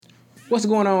What's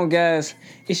going on, guys?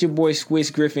 It's your boy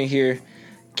Swish Griffin here,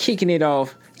 kicking it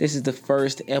off. This is the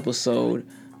first episode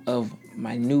of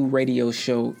my new radio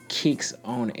show, Kicks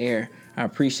on Air. I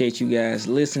appreciate you guys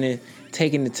listening,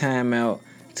 taking the time out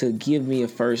to give me a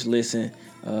first listen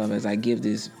as I give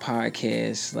this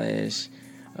podcast slash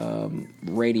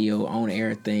radio on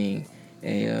air thing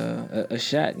a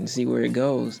shot and see where it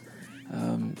goes.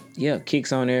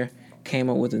 Kicks on Air. Came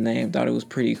up with the name, thought it was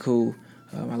pretty cool.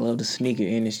 I love the sneaker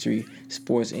industry,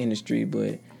 sports industry,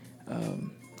 but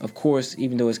of course,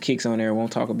 even though it's Kicks on Air, I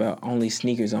won't talk about only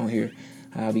sneakers on here.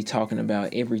 I'll be talking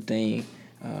about everything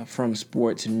from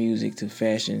sport to music to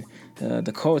fashion,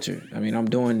 the culture. I mean, I'm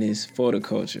doing this for the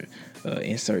culture.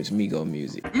 Inserts Migo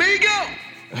music.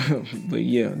 Migo! But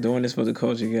yeah, doing this for the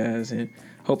culture, guys, and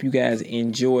hope you guys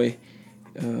enjoy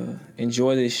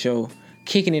this show.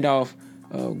 Kicking it off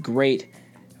great.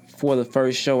 For the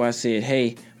first show, I said,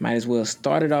 hey, might as well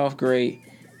start it off great.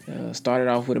 Start it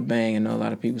off with a bang. I know a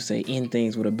lot of people say end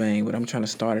things with a bang, but I'm trying to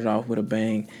start it off with a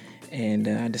bang. And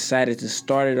I decided to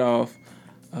start it off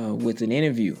with an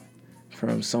interview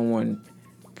from someone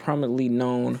prominently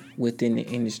known within the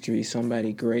industry,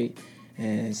 somebody great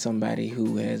and somebody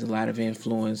who has a lot of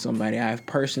influence, somebody I've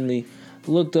personally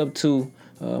looked up to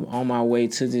on my way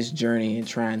to this journey and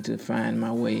trying to find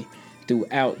my way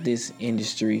throughout this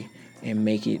industry and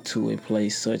make it to a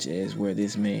place such as where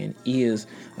this man is.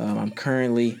 I'm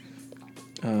currently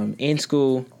in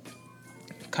school,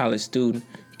 college student,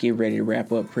 get ready to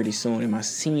wrap up pretty soon in my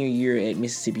senior year at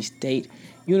Mississippi State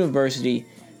University,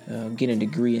 getting a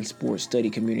degree in sports study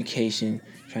communication,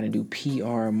 trying to do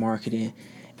PR, marketing,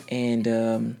 and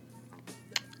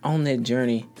on that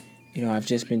journey, I've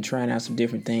just been trying out some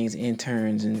different things,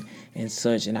 interns and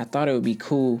such, and I thought it would be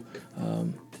cool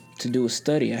to do a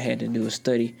study. I had to do a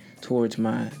study towards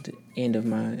the end of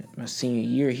my senior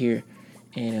year here,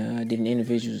 and I did an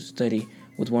individual study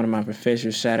with one of my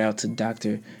professors. Shout out to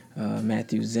Dr.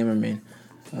 Matthew Zimmerman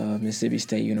of Mississippi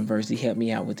State University. He helped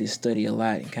me out with this study a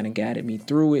lot and kind of guided me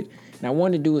through it. And I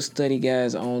wanted to do a study,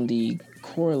 guys, on the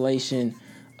correlation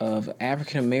of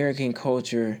African American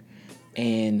culture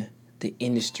and the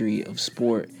industry of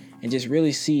sport, and just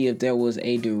really see if there was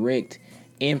a direct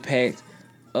impact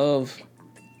of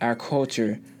our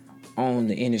culture on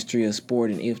the industry of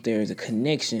sport, and if there's a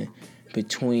connection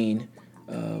between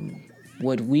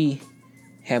what we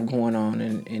have going on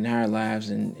in our lives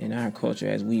and in our culture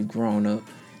as we've grown up,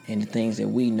 and the things that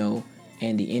we know,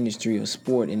 and the industry of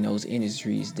sport and those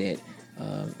industries that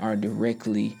are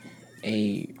directly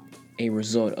a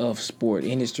result of sport.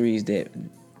 Industries that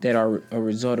are a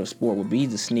result of sport would be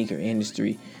the sneaker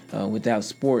industry. Without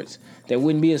sports, there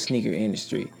wouldn't be a sneaker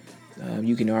industry.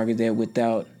 You can argue that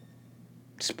without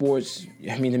sports,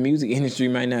 the music industry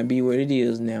might not be what it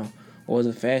is now, or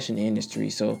the fashion industry.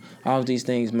 So all of these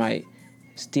things might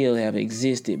still have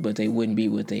existed, but they wouldn't be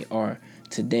what they are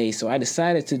today. So I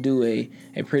decided to do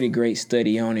a pretty great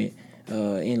study on it,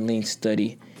 in-length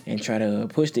study, and try to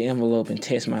push the envelope and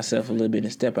test myself a little bit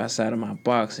and step outside of my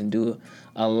box and do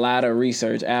a lot of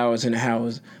research, hours and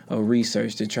hours of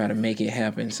research to try to make it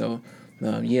happen. So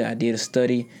I did a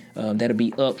study that'll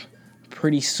be up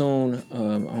pretty soon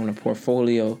on a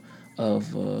portfolio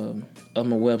of my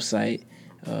website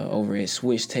over at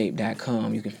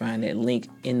swishtape.com. You can find that link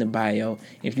in the bio.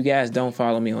 If you guys don't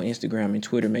follow me on Instagram and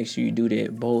Twitter, make sure you do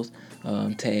that. Both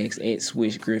tags at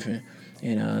Swish Griffin,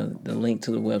 and the link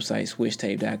to the website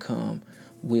swishtape.com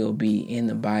will be in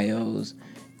the bios.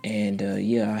 And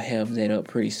I have that up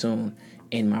pretty soon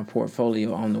in my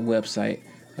portfolio on the website.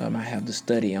 I have the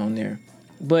study on there.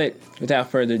 But without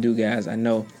further ado, guys, I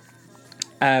know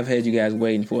I've had you guys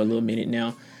waiting for a little minute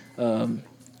now.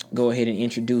 Go ahead and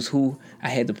introduce who I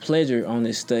had the pleasure on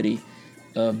this study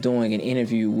of doing an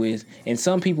interview with. And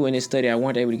some people in this study, I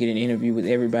weren't able to get an interview with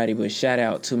everybody, but shout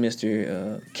out to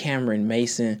Mr. Cameron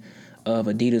Mason of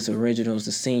Adidas Originals,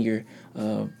 the senior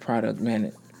product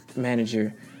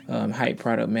manager, hype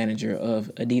product manager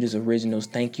of Adidas Originals.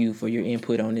 Thank you for your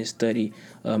input on this study.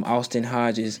 Austin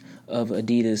Hodges of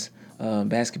Adidas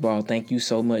Basketball, thank you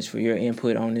so much for your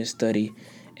input on this study.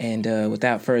 And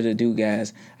without further ado,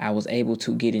 guys, I was able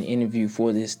to get an interview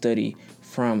for this study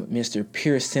from Mr.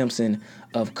 Pierce Simpson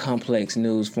of Complex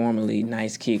News, formerly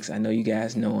Nice Kicks. I know you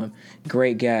guys know him.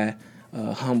 Great guy,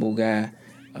 humble guy.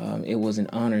 It was an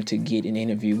honor to get an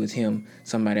interview with him,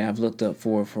 somebody I've looked up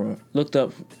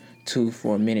to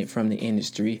for a minute from the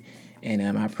industry,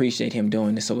 and I appreciate him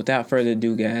doing this. So without further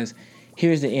ado, guys,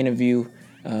 here's the interview.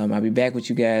 I'll be back with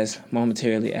you guys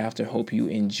momentarily after. Hope you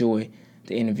enjoy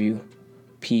the interview.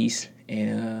 Peace,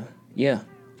 and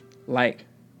like,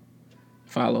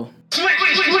 follow.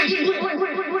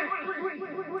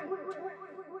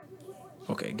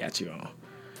 Okay, got you on.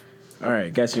 All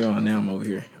right, got you on. Now I'm over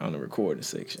here on the recording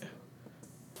section.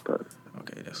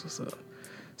 Okay, that's what's up.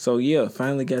 So yeah,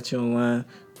 finally got you online.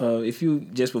 If you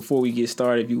just before we get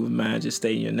started, if you would mind just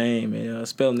stating your name and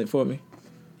spelling it for me.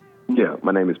 Yeah,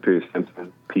 my name is Pierce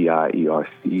Simpson, Pierce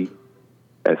Simpson.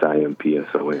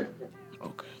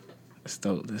 Okay, that's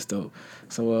dope. That's dope.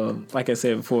 So like I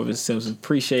said before, Mr. Simpson,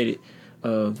 appreciate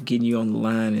it getting you on the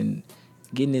line and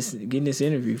getting this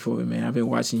interview for me, man. I've been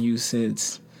watching you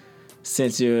since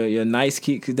your nice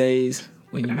kick days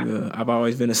when you I've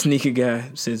always been a sneaker guy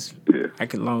since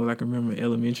long as I can remember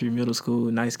elementary, middle school.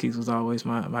 Nice kicks was always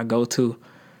my go-to.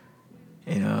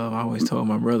 And I always told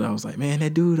my brother, I was like, man,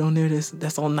 that dude on there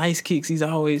that's on Nice Kicks, he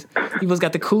must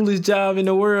got the coolest job in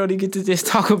the world. He get to just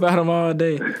talk about him all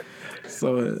day.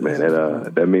 So man,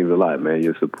 that means a lot, man.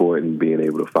 Your support and being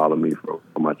able to follow me for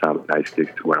my time at Nice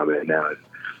Kicks to where I'm at now.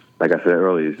 Like I said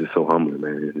earlier, it's just so humbling,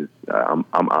 man. I'm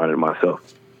honored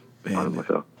myself. Man,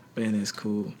 that's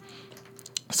cool.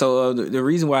 So the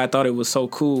reason why I thought it was so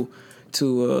cool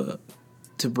to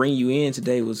bring you in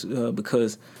today was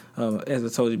because, as I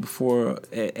told you before,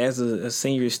 as a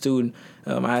senior student,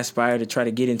 I aspire to try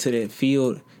to get into that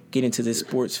field, get into the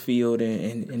sports field,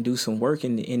 and do some work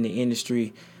in the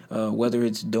industry, whether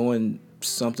it's doing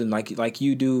something like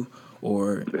you do,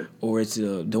 or it's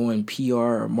doing PR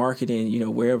or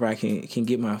marketing, wherever I can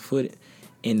get my foot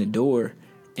in the door.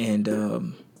 And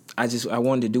I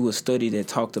wanted to do a study that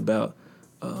talked about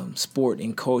sport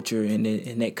and culture and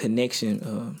that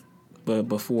connection. But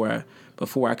before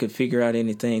I could figure out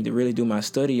anything to really do my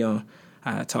study on,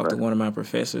 I talked to one of my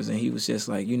professors, and he was just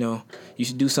like, you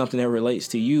should do something that relates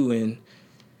to you. And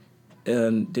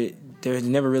there's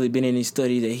never really been any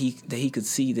study that he could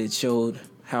see that showed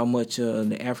how much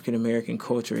the African American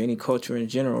culture, any culture in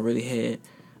general, really had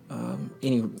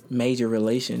any major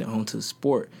relation onto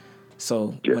sport.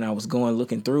 So when I was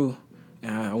looking through,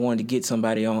 I wanted to get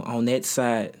somebody on that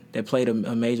side that played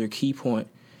a major key point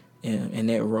in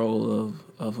that role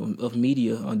of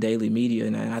media, on daily media.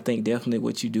 And I think definitely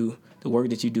what you do, the work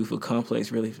that you do for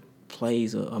Complex, really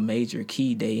plays a major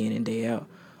key day in and day out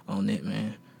on that,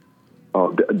 man.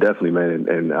 Oh, definitely, man.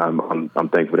 And I'm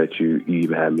thankful that you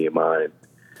even had me in mind.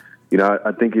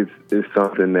 I think it's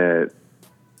something that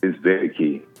is very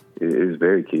key. It is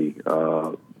very key.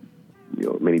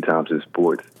 Many times in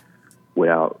sports,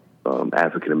 without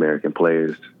African American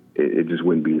players, it just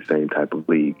wouldn't be the same type of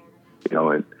league.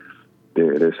 And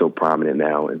they're so prominent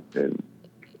now, and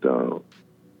so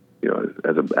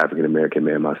as an African American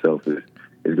man myself,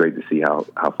 it's great to see how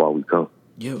far we've come.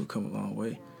 Yeah, we've come a long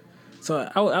way. So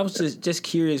I was just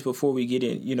curious before we get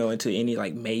in, into any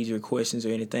like major questions or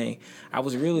anything. I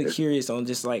was really curious on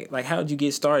just like how did you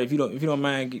get started? If you don't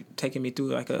mind taking me through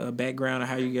like a background of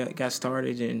how you got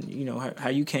started and how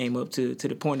you came up to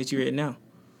the point that you're at now.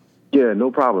 Yeah,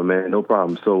 no problem, man. No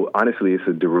problem. So honestly, it's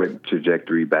a direct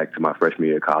trajectory back to my freshman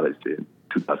year of college in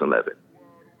 2011.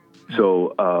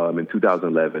 So in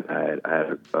 2011, I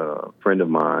had a friend of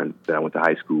mine that I went to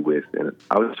high school with, and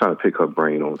I was trying to pick her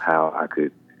brain on how I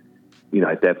could.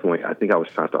 At that point, I think I was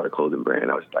trying to start a clothing brand.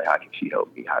 I was like, how can she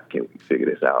help me? How can we figure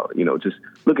this out? Just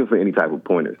looking for any type of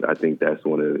pointers. I think that's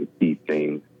one of the key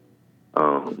things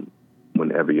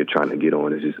whenever you're trying to get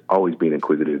on, is just always being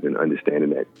inquisitive and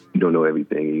understanding that you don't know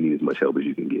everything and you need as much help as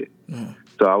you can get. Mm.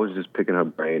 So I was just picking her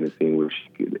brain and seeing what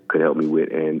she could help me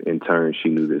with. And in turn, she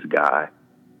knew this guy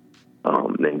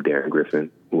named Darren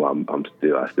Griffin, who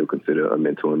I still consider a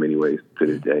mentor in many ways to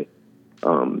this day.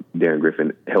 Darren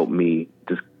Griffin helped me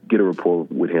just get a rapport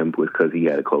with him because he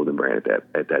had a clothing brand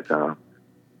at that time.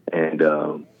 And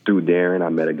through Darren, I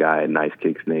met a guy at Nice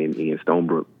Kicks named Ian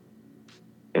Stonebrook.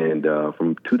 And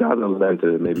from 2011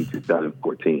 to maybe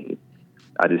 2014,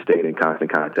 I just stayed in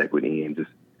constant contact with Ian, just,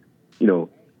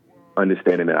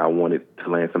 understanding that I wanted to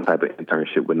land some type of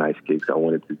internship with Nice Kicks. I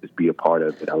wanted to just be a part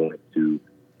of it. I wanted to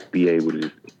be able to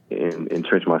just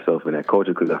entrench myself in that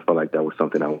culture because I felt like that was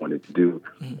something I wanted to do.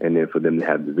 Mm-hmm. And then for them to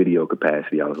have the video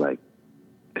capacity, I was like,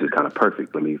 this is kind of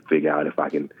perfect. Let me figure out if I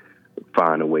can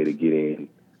find a way to get in,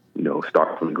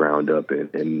 start from the ground up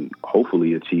and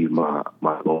hopefully achieve my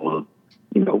goal of,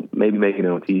 maybe making it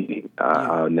on TV.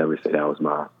 I'll never say that was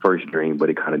my first dream, but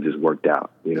it kind of just worked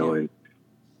out, And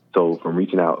so from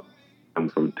reaching out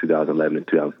from 2011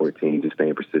 to 2014, just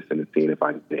staying persistent and seeing if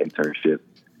I can get an internship,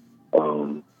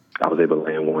 I was able to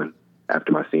land one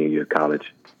after my senior year of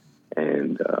college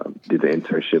and did the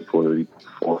internship for maybe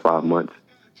 4 or 5 months.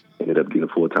 Ended up getting a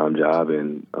full-time job,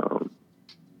 and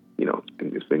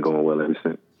it's been going well ever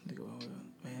since.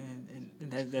 Man,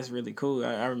 and that's really cool.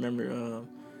 I remember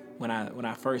when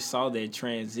I first saw that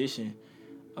transition,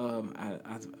 I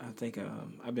think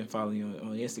I've been following you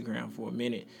on Instagram for a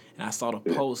minute, and I saw the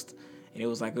post, and it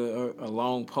was like a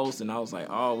long post, and I was like,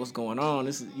 oh, what's going on?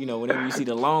 This is, whenever you see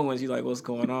the long ones, you're like, what's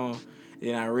going on?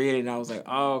 And I read it, and I was like,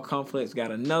 oh, Complex got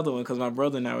another one, because my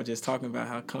brother and I were just talking about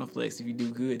how Complex, if you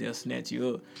do good, they'll snatch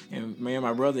you up. And man,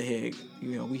 my brother had,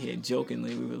 we had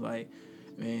jokingly, we were like,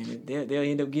 man, they'll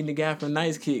end up getting the guy from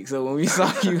Nice Kick. So when we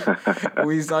saw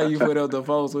you put up the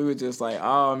post, we were just like,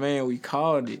 oh man, we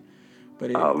called it.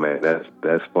 Oh man,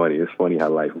 that's funny. It's funny how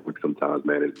life works sometimes,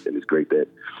 man. And it's great that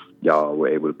y'all were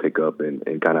able to pick up and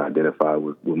kind of identify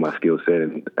with my skill set.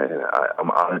 And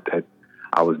I'm honored that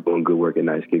I was doing good work at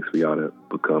Nice Kicks for y'all to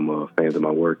become fans of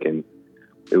my work. And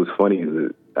it was funny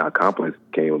that our Complex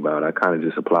came about. I kind of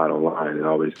just applied online and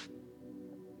always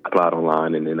applied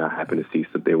online. And then I happened to see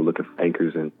that they were looking for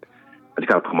anchors, and I just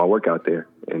kind of put my work out there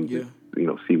and just,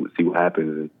 see what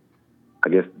happens. And I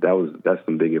guess that's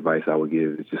some big advice I would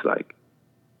give. It's just like,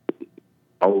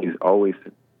 always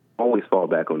fall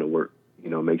back on the work.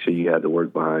 Make sure you have the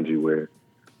work behind you, where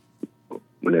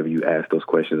whenever you ask those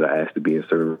questions or ask to be in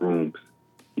certain rooms,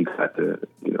 you got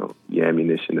your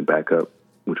ammunition to back up,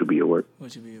 which will be your work.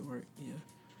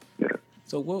 Yeah.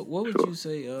 So what would you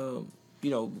say,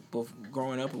 both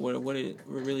growing up, what it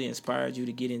really inspired you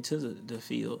to get into the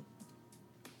field?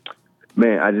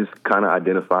 Man, I just kind of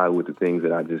identify with the things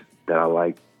that I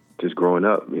like. Just growing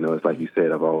up, it's like you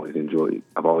said, I've always enjoyed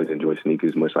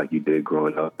sneakers, much like you did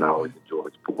growing up, and I always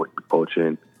enjoyed sports and culture,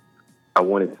 and I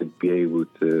wanted to be able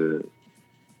to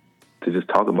just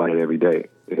talk about it every day.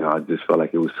 I just felt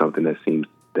like it was something that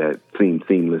seemed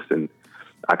seamless and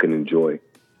I could enjoy.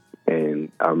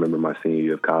 And I remember my senior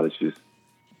year of college, just,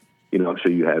 I'm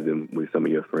sure you have them with some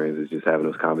of your friends, is just having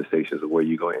those conversations of where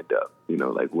you're going to end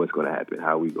up, like what's going to happen,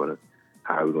 how are we going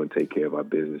to take care of our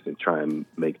business and try and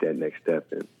make that next step.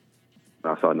 And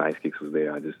when I saw Nice Kicks was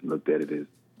there, I just looked at it as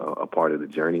a part of the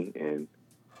journey, and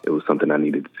it was something I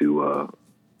needed to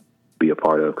be a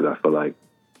part of, because I feel like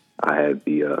I had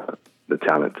the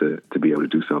talent to be able to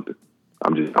do something.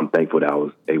 I'm thankful that I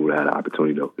was able to have the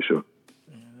opportunity, though, for sure.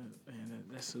 Man,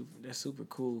 that's super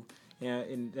cool. Yeah,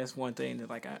 and that's one thing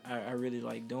that I really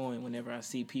like doing whenever I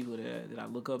see people that I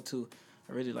look up to.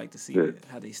 I really like to see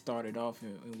how they started off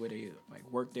and where they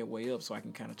worked their way up, so I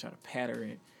can kind of try to pattern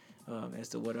it as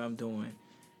to what I'm doing.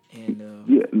 And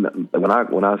when I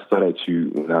saw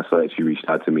that you reached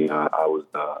out to me, I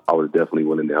was definitely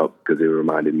willing to help, because it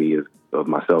reminded me of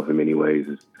myself in many ways.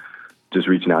 Is just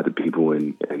reaching out to people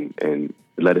and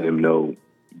letting them know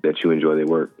that you enjoy their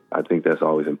work. I think that's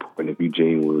always important. If you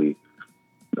genuinely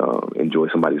enjoy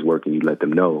somebody's work and you let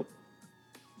them know,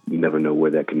 you never know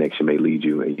where that connection may lead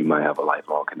you, and you might have a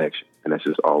lifelong connection. And that's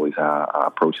just always how I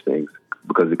approach things,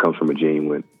 because it comes from a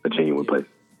genuine place.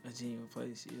 A genuine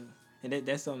place, yeah. And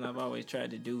that's something I've always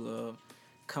tried to do.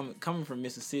 Coming from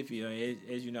Mississippi,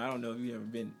 as you know, I don't know if you've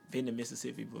ever been to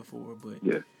Mississippi before,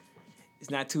 but it's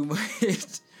not too much.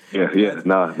 Yeah. I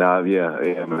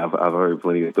mean, I've heard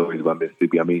plenty of stories about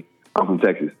Mississippi. I mean, I'm from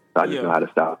Texas. So I just know how to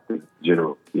stop in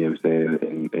general. You know what I'm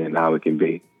saying, and how it can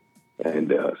be.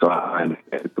 And so I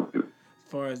understand. As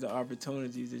far as the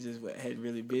opportunities, it just hadn't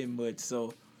really been much.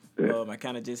 So I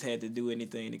kind of just had to do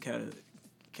anything to kind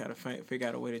of figure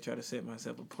out a way to try to set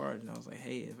myself apart. And I was like,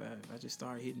 hey, if I just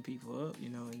start hitting people up,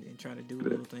 and trying to do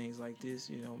little things like this,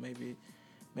 maybe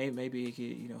it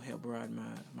could, help broaden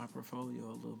my portfolio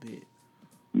a little bit.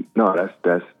 No, that's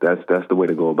the way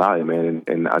to go about it, man.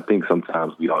 And I think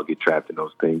sometimes we all get trapped in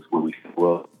those things where we say,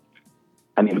 well,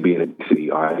 I need to be in a big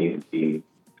city, or I need to be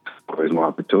where there's more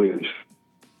opportunities.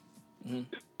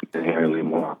 Inherently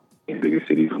more in bigger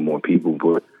cities for more people.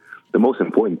 But the most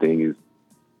important thing is,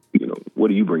 what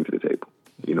do you bring to the table?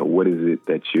 What is it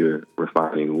that you're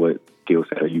refining? What skill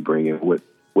set are you bringing? What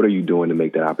are you doing to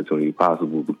make that opportunity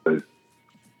possible? Because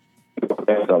my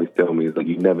parents always tell me, is like,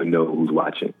 you never know who's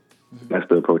watching. That's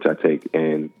the approach I take.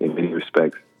 And in many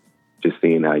respects, just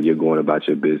seeing how you're going about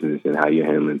your business and how you're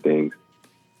handling things,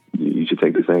 you should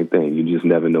take the same thing. You just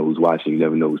never know who's watching. You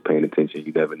never know who's paying attention.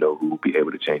 You never know who will be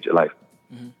able to change your life.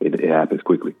 It happens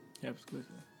quickly. That's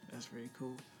very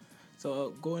cool. So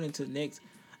going into next,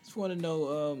 I just want to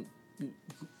know,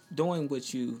 doing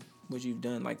what you've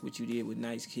done, like what you did with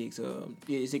Nice Kicks,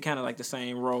 is it kind of like the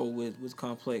same role with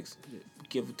Complex,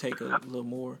 give or take a little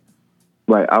more?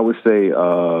 Right. I would say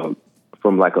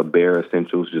from like a bare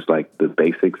essentials, just like the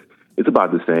basics, it's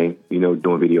about the same.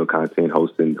 Doing video content,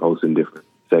 hosting different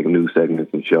news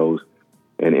segments and shows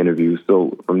and interviews.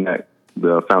 So from that,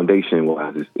 the foundation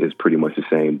wise is pretty much the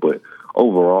same. But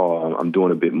overall, I'm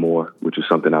doing a bit more, which is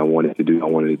something I wanted to do. I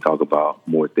wanted to talk about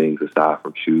more things aside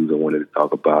from shoes. I wanted to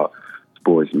talk about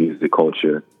sports, music,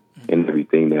 culture, and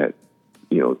everything that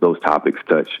those topics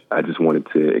touch. I just wanted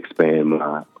to expand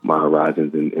my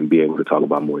horizons and be able to talk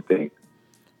about more things.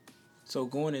 So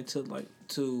going into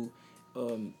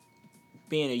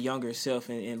being a younger self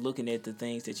and looking at the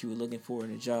things that you were looking for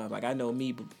in a job, like I know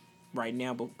me right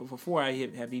now, but before I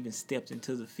have even stepped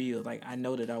into the field, like I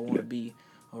know that I want to be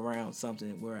around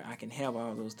something where I can have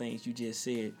all those things you just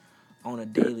said on a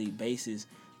daily basis.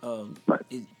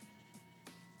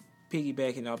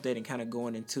 Piggybacking off that and kind of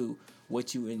going into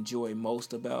what you enjoy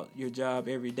most about your job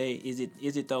every day, is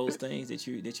it those things that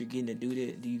you're getting to do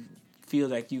that? Do you feel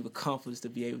like you've accomplished to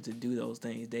be able to do those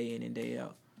things day in and day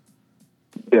out?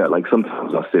 Yeah, like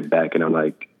sometimes I'll sit back and I'm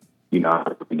like,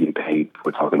 I get paid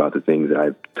for talking about the things that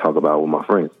I talk about with my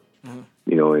friends, and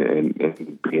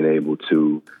being able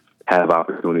to have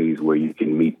opportunities where you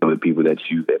can meet some of the people that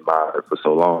you've admired for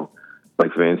so long.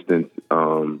 Like, for instance,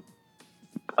 the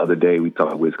other day we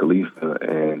talked with Khalifa,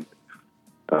 and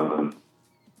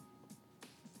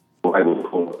right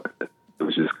before, it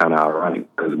was just kind of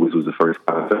ironic because this was the first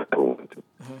concert I went to.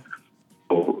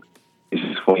 So it's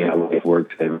just funny how life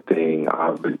works. Everything, I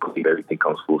really believe everything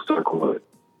comes full circle.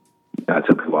 I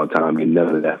tell people all the time, you're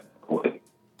none of that way.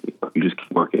 You just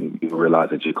keep working. You realize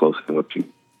that you're closer than what you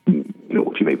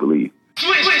may believe.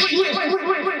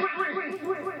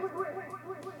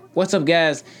 What's up,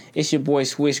 guys? It's your boy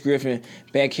Swish Griffin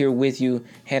back here with you.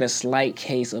 Had a slight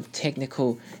case of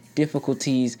technical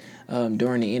difficulties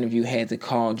during the interview. Had the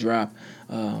call drop.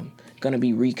 Gonna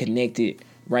be reconnected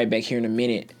right back here in a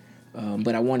minute.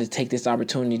 But I wanted to take this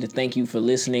opportunity to thank you for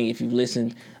listening. If you've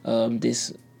listened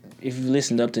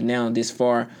up to now this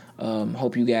far,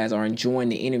 hope you guys are enjoying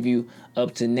the interview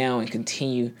up to now and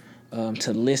continue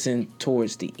to listen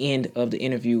towards the end of the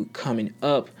interview coming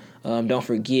up. Don't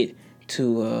forget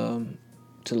to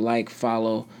like,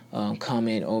 follow,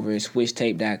 comment over at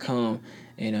swishtape.com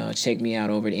and check me out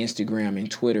over at Instagram and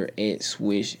Twitter at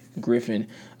Swish Griffin.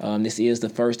 This is the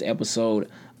first episode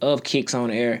of Kicks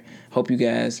on Air. Hope you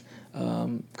guys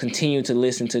continue to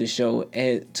listen to the show,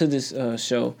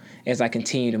 show as I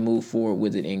continue to move forward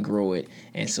with it and grow it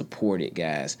and support it,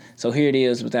 guys. So here it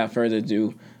is, without further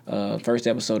ado, first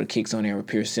episode of Kicks on Air with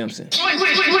Pierce Simpson.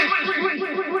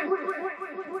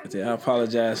 I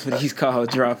apologize for these call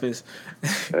droppings.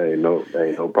 Hey, no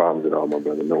problems at all, my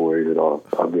brother. No worries at all.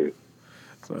 All good.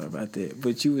 Sorry about that.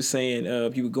 But you were saying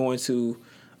you were going to,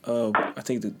 I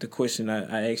think the question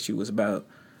I asked you was about.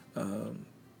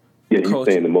 Yeah, you were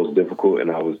saying the most difficult,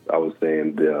 and I was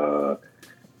saying the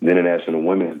International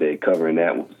Women's Day, covering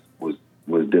that was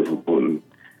difficult.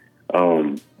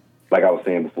 And, like I was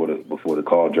saying before the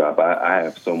call drop, I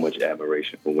have so much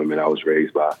admiration for women. I was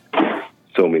raised by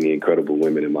so many incredible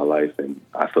women in my life, and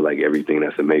I feel like everything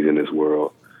that's amazing in this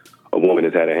world, a woman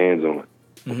has had her hands on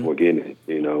before getting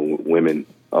it. Women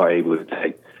are able to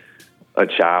take a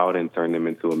child and turn them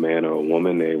into a man or a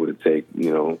woman. They're able to take,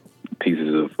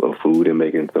 pieces of food and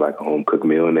make it into like a home cooked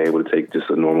meal, and they're able to take just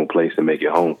a normal place and make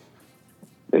it home.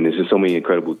 And there's just so many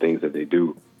incredible things that they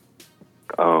do.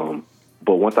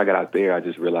 But once I got out there, I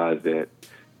just realized that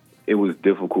it was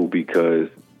difficult because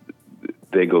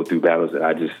they go through battles that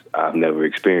I've never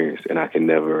experienced, and I can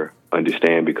never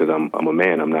understand because I'm a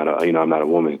man. I'm not a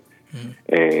woman.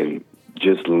 And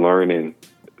just learning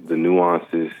the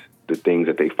nuances, the things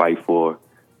that they fight for,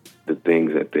 the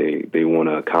things that they want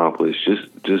to accomplish,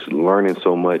 just learning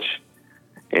so much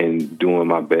and doing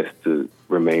my best to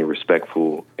remain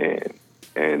respectful and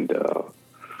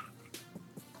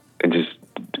just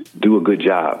do a good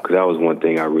job, because that was one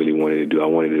thing I really wanted to do. I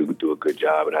wanted to do a good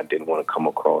job, and I didn't want to come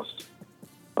across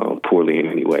poorly in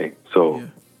any way. So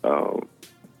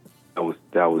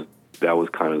that was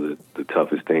kind of the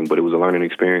toughest thing, but it was a learning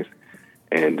experience,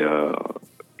 and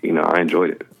I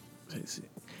enjoyed it.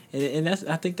 And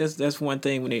I think that's one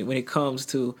thing when it comes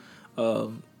to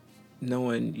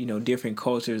knowing different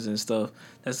cultures and stuff,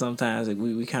 that sometimes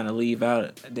we kind of leave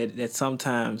out that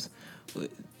sometimes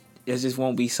it just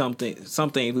won't be something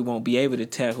we won't be able to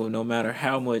tackle no matter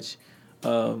how much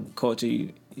culture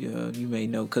you may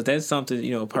know, because that's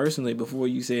something personally, before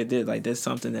you said that, like, that's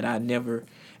something that I never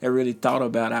really thought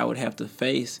about I would have to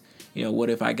face. What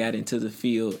if I got into the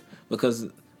field? Because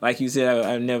like you said,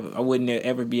 I wouldn't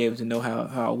ever be able to know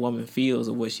how a woman feels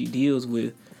or what she deals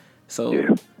with.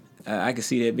 So I can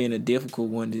see that being a difficult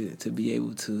one to be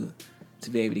able to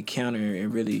counter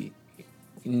and really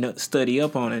study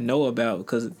up on and know about,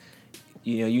 because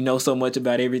you know so much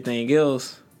about everything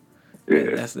else.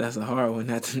 Yeah. That's a hard one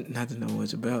not to know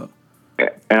much about.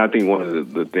 And I think one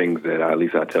of the things that at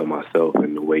least I tell myself,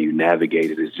 and the way you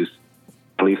navigate it, is just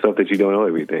leave stuff that you don't know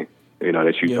everything.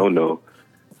 That you don't know.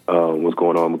 what's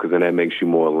going on, because then that makes you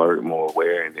more alert, more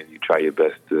aware, and then you try your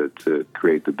best to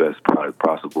create the best product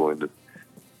possible and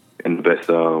the best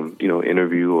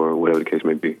interview or whatever the case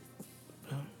may be.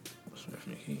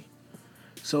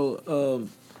 So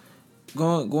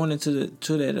going into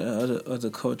that other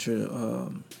culture,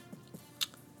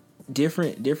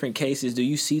 different cases. Do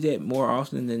you see that more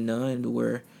often than none,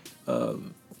 where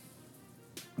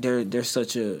there's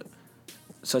such a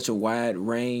wide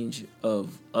range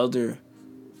of other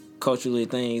culturally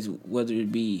things, whether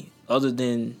it be other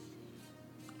than,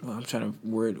 well, I'm trying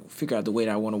to figure out the way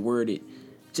that I want to word it.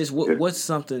 Just what's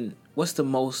the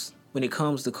most, when it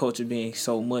comes to culture being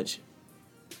so much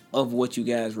of what you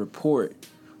guys report,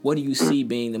 what do you see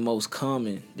being the most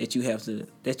common that you have to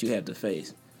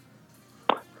face?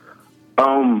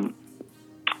 From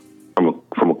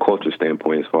a culture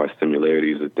standpoint, as far as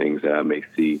similarities or things that I may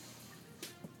see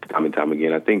time and time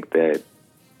again, I think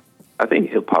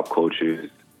hip hop culture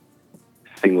is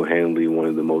single-handedly one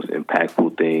of the most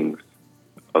impactful things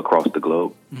across the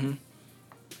globe. Mm-hmm.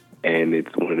 And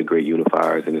it's one of the great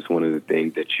unifiers, and it's one of the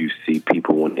things that you see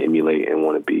people want to emulate and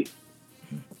want to be.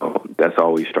 That's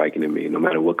always striking to me. No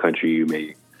matter what country you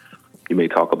may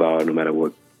talk about, no matter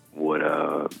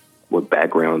what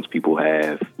backgrounds people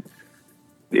have,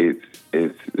 it's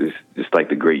just like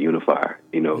the great unifier.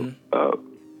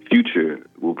 Future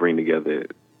will bring together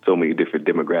so many different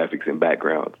demographics and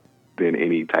backgrounds than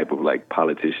any type of like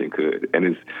politician could, and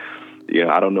it's.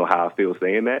 I don't know how I feel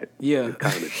saying that. Yeah, it's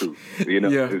kind of the truth.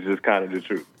 It's just kind of the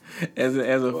truth. As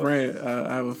a friend,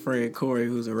 I have a friend Corey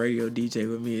who's a radio DJ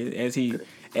with me.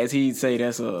 As he'd say,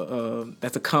 that's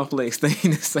a complex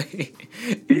thing to say.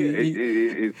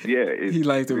 He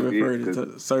likes to refer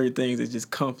to certain things as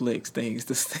just complex things,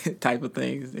 the type of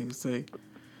things they would say.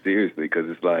 Seriously, because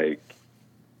it's like,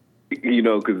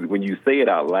 because when you say it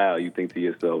out loud, you think to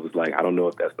yourself, it's like, I don't know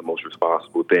if that's the most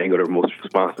responsible thing or the most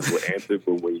responsible answer,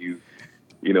 but when you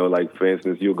like, for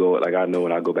instance, you'll go, like, I know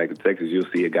when I go back to Texas, you'll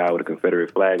see a guy with a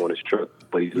Confederate flag on his truck,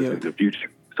 but he's listening to the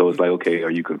Future. So it's like, okay, are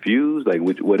you confused? Like,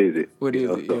 what is it? What is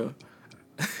it?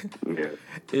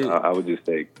 Yeah. I would just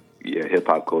say, hip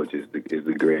hop culture is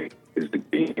the great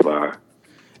bar.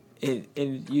 And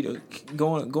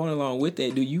going along with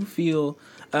that, do you feel?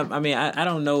 I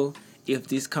don't know if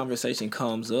this conversation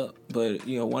comes up, but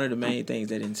one of the main things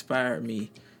that inspired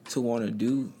me to want to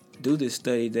do this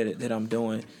study that I'm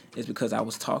doing is because I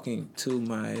was talking to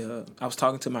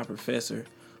my professor,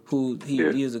 who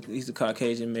he's a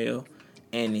Caucasian male,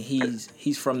 and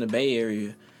he's from the Bay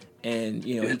Area, and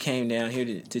he came down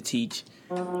here to teach,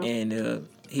 and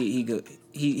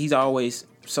he's always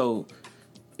so.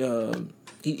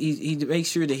 He makes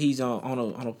sure that he's on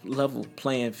a level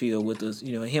playing field with us.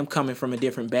 Him coming from a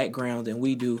different background than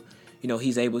we do,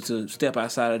 he's able to step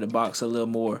outside of the box a little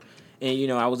more. And,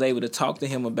 I was able to talk to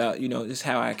him about, just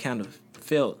how I kind of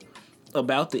felt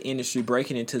about the industry,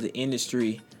 breaking into the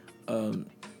industry.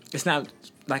 It's not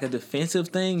like a defensive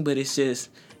thing, but it's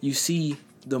just, you see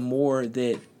the more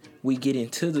that we get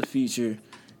into the future,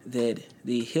 that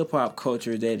the hip-hop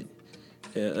culture that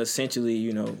essentially,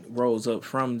 rose up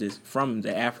from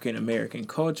the African American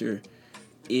culture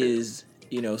is,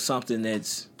 something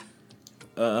that's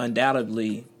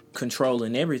undoubtedly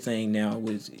controlling everything now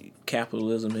with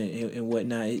capitalism and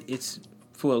whatnot. It's,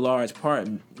 for a large part,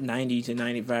 90 to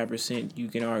 95%, you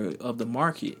can argue, of the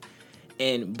market.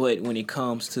 But when it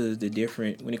comes to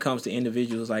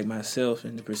individuals like myself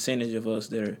and the percentage of us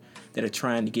that are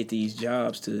trying to get these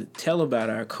jobs to tell about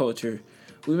our culture,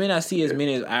 we may not see as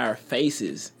many of our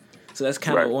faces. So that's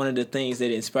kind of one of the things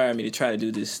that inspired me to try to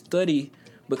do this study,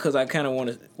 because I kind of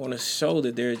want to show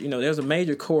that there's a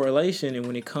major correlation, and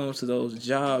when it comes to those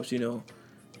jobs,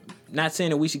 not saying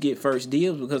that we should get first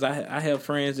dibs, because I have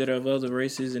friends that are of other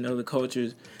races and other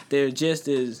cultures. They're just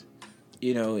as,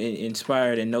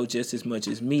 inspired and know just as much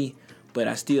as me, but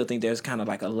I still think there's kind of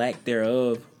like a lack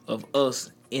thereof of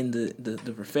us in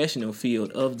the professional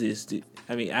field of this.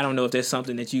 I don't know if that's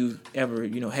something that you've ever,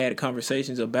 had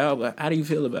conversations about, but how do you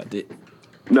feel about that?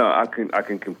 No, I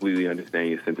can completely understand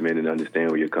your sentiment and understand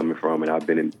where you're coming from. And I've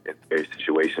been in various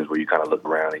situations where you kind of look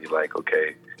around and you're like,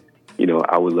 okay,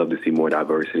 I would love to see more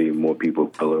diversity, more people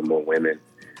of color, more women,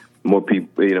 more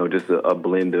people, just a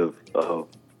blend of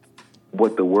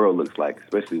what the world looks like,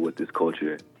 especially what this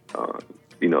culture,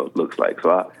 looks like.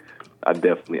 So I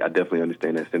definitely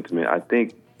understand that sentiment. I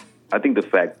think the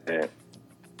fact that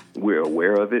we're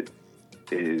aware of it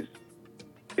is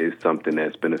something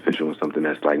that's beneficial and something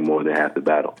that's like more than half the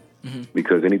battle. Mm-hmm.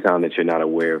 Because anytime that you're not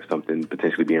aware of something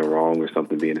potentially being wrong or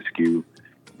something being askew,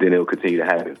 then it'll continue to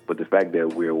happen. But the fact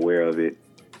that we're aware of it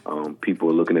People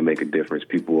are looking to make a difference.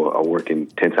 People are working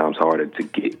 10 times harder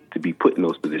to be put in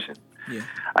those positions. Yeah.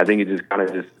 I think it just kind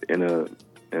of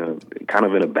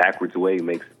in a backwards way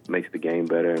makes the game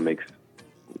better and makes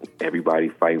everybody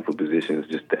fighting for positions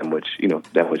just that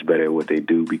much better at what they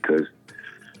do because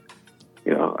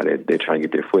they're trying to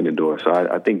get their foot in the door. So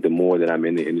I think the more that I'm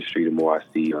in the industry, the more I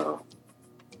see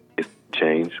it's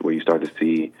change where you start to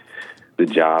see the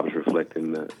jobs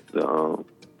reflecting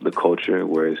the culture,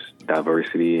 where it's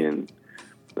diversity and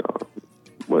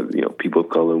people of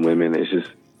color, women.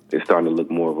 It's starting to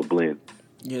look more of a blend.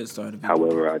 Yeah, it started to be.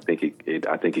 However, I think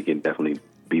it can definitely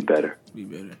be better. Be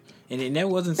better. And that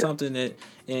wasn't something that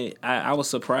I was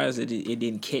surprised that it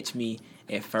didn't catch me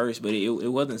at first, but it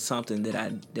wasn't something that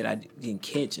I didn't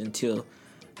catch until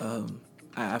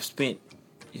I've spent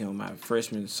my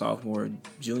freshman, sophomore,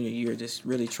 junior year just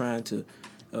really trying to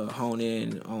hone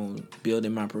in on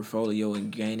building my portfolio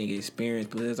and gaining experience.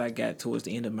 But as I got towards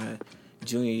the end of my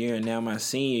junior year and now my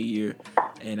senior year,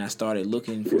 and I started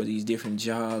looking for these different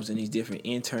jobs and these different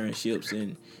internships,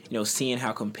 and seeing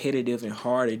how competitive and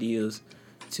hard it is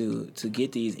to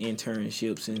get these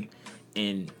internships,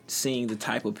 and seeing the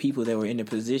type of people that were in the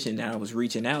position that I was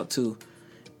reaching out to,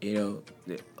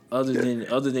 other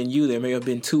than you, there may have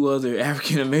been two other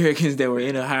African Americans that were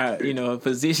in a high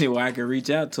position where I could reach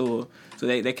out to them. So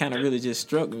that kind of really just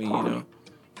struck me,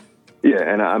 Yeah,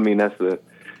 and I mean that's a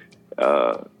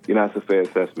fair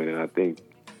assessment, and I think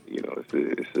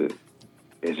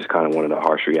it's just kind of one of the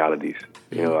harsh realities.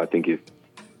 I think if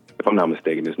I'm not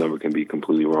mistaken, this number can be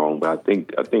completely wrong, but I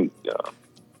think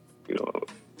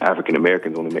African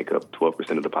Americans only make up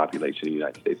 12% of the population in the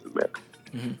United States of America,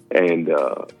 and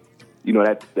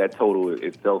that total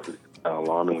itself is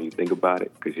alarming when you think about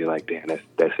it, because you're like, damn,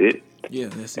 that's it. Yeah,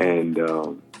 that's it. And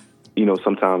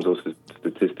sometimes those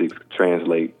statistics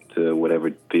translate to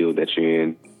whatever field that you're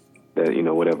in,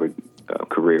 whatever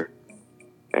career.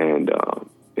 And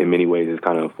in many ways, it's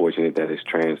kind of unfortunate that it's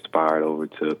transpired over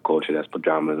to a culture that's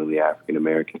predominantly African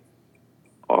American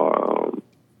or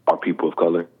people of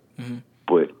color. Mm-hmm.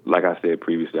 But like I said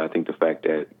previously, I think the fact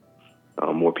that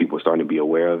more people are starting to be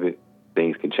aware of it,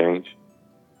 things can change.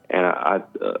 And I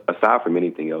aside from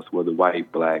anything else, whether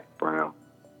white, black, brown,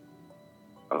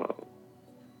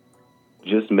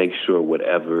 just make sure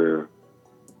whatever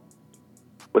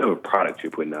product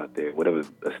you're putting out there, whatever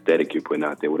aesthetic you're putting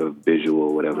out there, whatever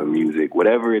visual, whatever music,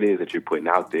 whatever it is that you're putting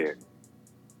out there,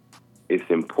 it's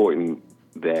important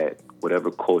that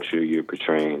whatever culture you're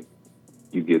portraying,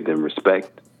 you give them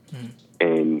respect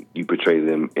and you portray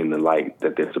them in the light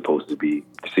that they're supposed to be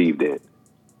perceived in.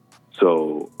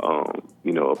 So,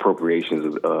 appropriation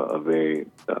is a very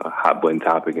hot button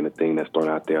topic and a thing that's thrown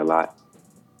out there a lot.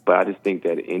 But I just think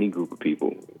that any group of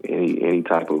people, any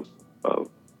type of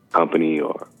company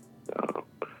or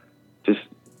just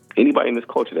anybody in this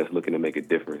culture that's looking to make a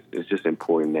difference, it's just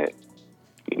important that,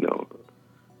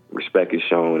 respect is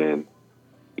shown and,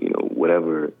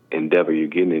 whatever endeavor you're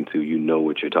getting into,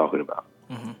 what you're talking about.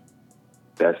 Mm-hmm.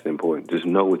 That's important. Just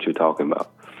know what you're talking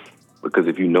about. Because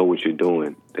if you know what you're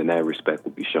doing, then that respect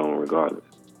will be shown regardless.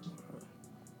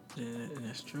 Yeah,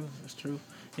 that's true. That's true.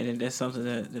 And that's something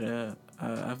that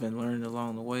I've been learning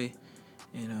along the way.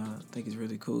 And I think it's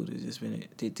really cool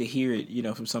to hear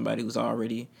it, from somebody who's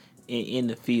already in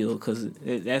the field, because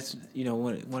that's,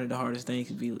 one of the hardest things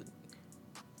could be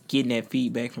getting that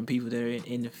feedback from people that are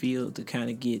in the field to kind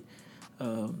of get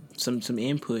some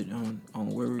input on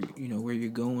where you're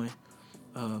going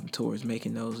towards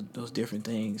making those different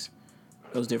things.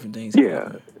 Those different things.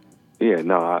 Yeah.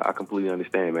 No, I completely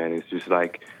understand, man. It's just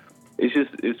like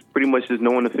it's pretty much just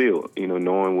knowing the field,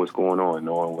 knowing what's going on,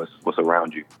 knowing what's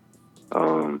around you.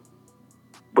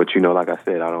 But like I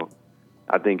said,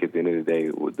 I think at the end of the day,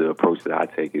 the approach that I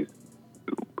take is,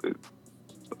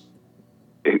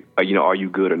 are you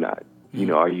good or not?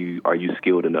 Mm-hmm. Are you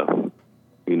skilled enough?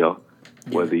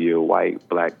 Whether you're white,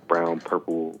 black, brown,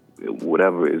 purple,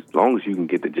 whatever, as long as you can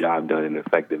get the job done in an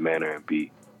effective manner and be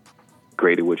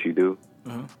great at what you do,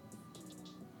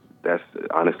 that's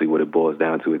honestly what it boils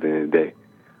down to at the end of the day.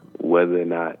 Whether or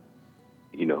not,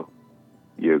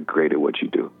 you're great at what you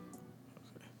do.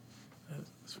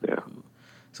 That's really cool.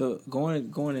 So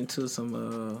going into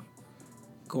some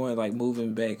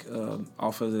moving back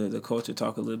off of the culture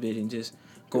talk a little bit and just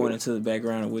going into the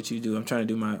background of what you do. I'm trying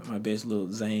to do my best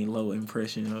little Zane Lowe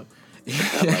impression of.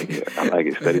 I like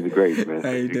it. Study the greats, man.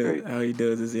 How he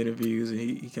does his interviews, and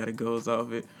he kind of goes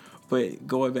off it. But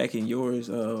going back in yours,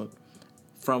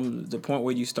 from the point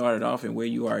where you started off and where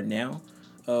you are now,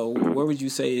 where would you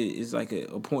say is like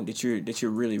a point that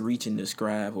you're really reaching to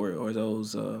scribe, or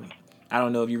those? I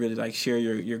don't know if you really share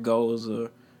your goals or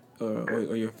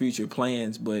or your future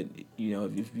plans, but you know,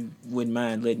 if you wouldn't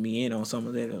mind letting me in on some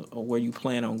of that, or where you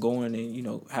plan on going, and you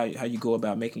know how you go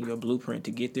about making your blueprint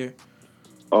to get there.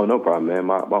 Oh, no problem, man.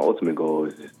 My ultimate goal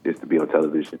is to be on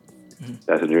television. Mm-hmm.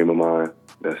 That's a dream of mine.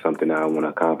 That's something that I want to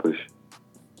accomplish.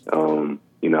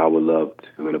 You know, I would love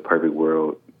to, in a perfect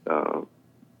world,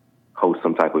 host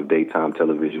some type of daytime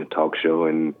television talk show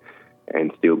and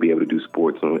still be able to do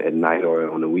sports at night or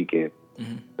on the weekend.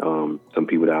 Mm-hmm. Some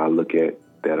people that I look at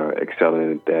that are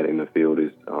excelling at that in the field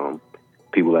is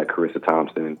people like Carissa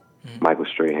Thompson, mm-hmm. Michael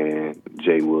Strahan,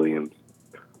 Jay Williams,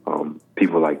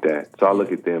 people like that. So I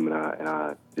look at them and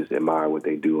I just admire what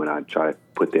they do, and I try to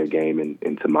put their game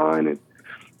into mine and,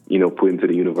 you know, put into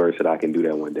the universe that I can do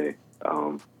that one day.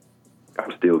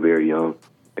 I'm still very young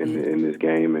in this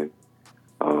game, and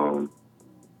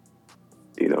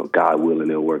you know, God willing,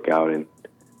 it'll work out. And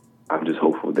I'm just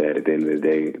hopeful that at the end of the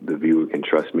day, the viewer can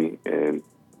trust me, and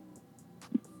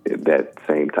that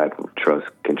same type of trust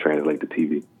can translate to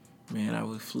TV. Man, I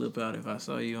would flip out if I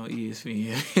saw you on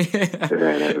ESPN.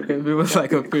 If it was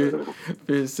like a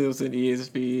Pierce Simpson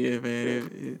ESPN,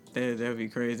 man, that'd be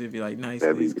crazy. It'd be like Nice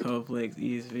Kicks Complex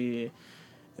ESPN.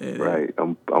 Right.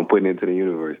 I'm putting it into the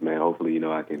universe, man. Hopefully, you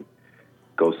know, I can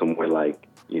go somewhere like,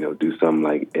 you know, do something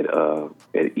like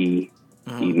at E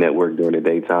Network during the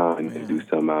daytime and do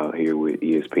something out here with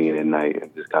ESPN at night,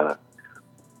 and just kind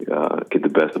of get the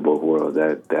best of both worlds.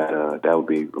 That would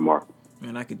be remarkable.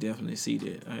 Man, I could definitely see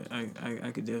that.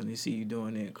 I could definitely see you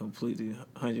doing that completely,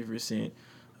 100%.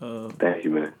 Thank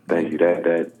you, man. Thank you.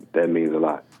 That means a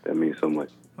lot. That means so much.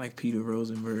 Like Peter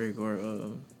Rosenberg, or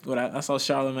what I saw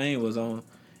Charlemagne was on.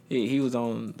 He was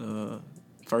on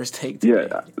First Take today.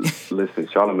 Yeah, listen,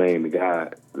 Charlemagne, the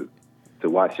guy, to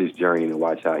watch his journey and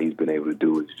watch how he's been able to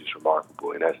do it is just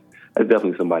remarkable, and that's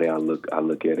definitely somebody I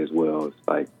look at as well. It's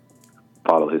like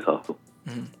follow his hustle.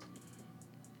 Mm-hmm.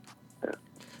 Yeah.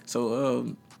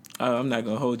 So I'm not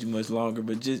gonna hold you much longer,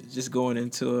 but just going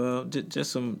into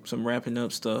just some wrapping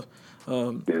up stuff.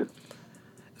 Yeah.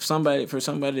 For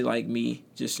somebody like me,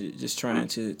 just trying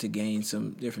to gain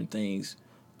some different things.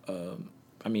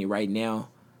 I mean, right now,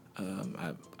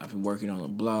 I've been working on a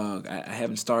blog. I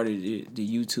haven't started the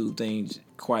YouTube thing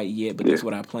quite yet, but that's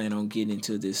what I plan on getting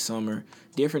into this summer.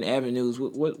 Different avenues.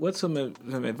 What's some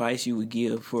advice you would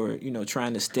give for, you know,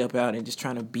 trying to step out and just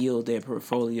trying to build that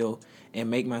portfolio and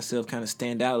make myself kind of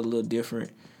stand out a little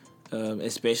different,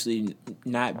 especially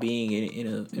not being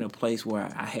in a place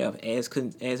where I have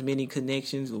as many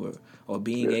connections or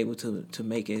being able to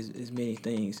make as many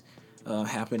things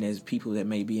happen as people that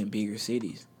may be in bigger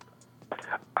cities?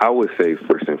 I would say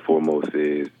first and foremost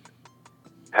is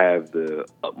have the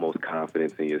utmost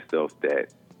confidence in yourself that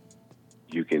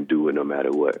you can do it no matter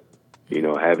what. You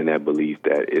know, having that belief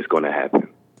that it's going to happen,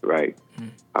 right? Mm-hmm.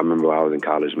 I remember when I was in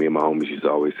college, me and my homies used to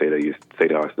always say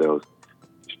to ourselves,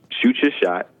 shoot your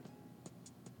shot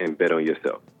and bet on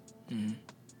yourself. Mm-hmm.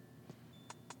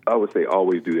 I would say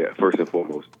always do that first and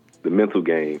foremost. The mental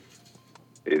game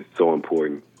is so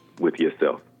important with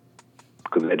yourself,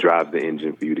 because that drives the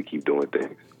engine for you to keep doing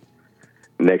things.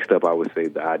 Next up, I would say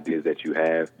the ideas that you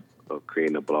have of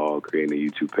creating a blog, creating a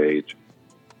YouTube page,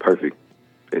 perfect.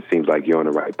 It seems like you're on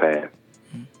the right path.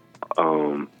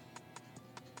 Mm-hmm.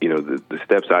 You know, the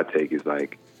steps I take is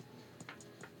like,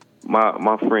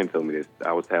 my friend told me this.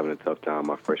 I was having a tough time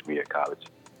my freshman year at college.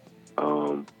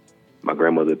 My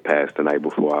grandmother passed the night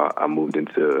before I moved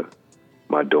into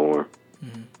my dorm.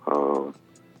 Mm-hmm.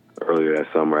 Earlier that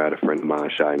summer, I had a friend of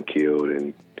mine shot and killed,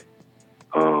 and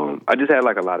I just had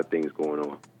like a lot of things going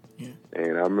on. Yeah.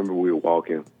 And I remember we were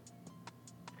walking,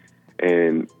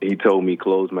 and he told me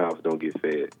closed mouths don't get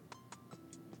fed.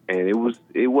 And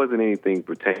it wasn't anything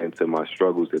pertaining to my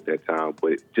struggles at that time,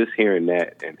 but just hearing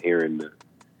that and hearing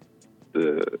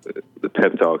the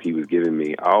pep talk he was giving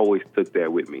me, I always took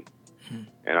that with me. Hmm.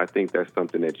 And I think that's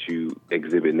something that you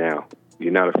exhibit now.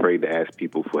 You're not afraid to ask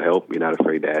people for help. You're not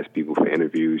afraid to ask people for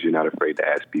interviews. You're not afraid to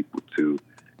ask people to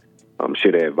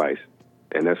share their advice.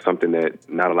 And that's something that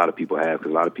not a lot of people have,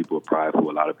 because a lot of people are prideful.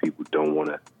 A lot of people don't want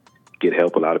to get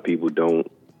help. A lot of people don't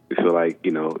feel like,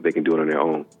 you know, they can do it on their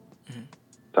own. Mm-hmm.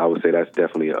 So I would say that's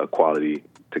definitely a quality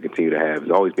to continue to have,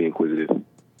 is always be inquisitive.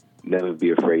 Never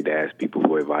be afraid to ask people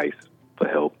for advice, for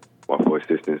help, or for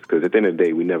assistance, because at the end of the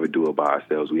day, we never do it by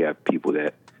ourselves. We have people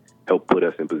that help put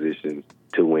us in positions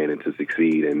to win and to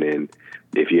succeed. And then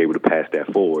if you're able to pass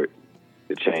that forward,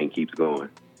 the chain keeps going.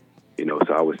 You know,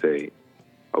 so I would say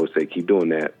keep doing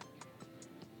that.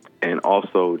 And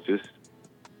also just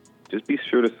be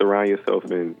sure to surround yourself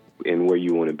in where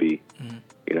you want to be. Mm-hmm.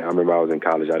 You know, I remember I was in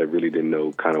college. I really didn't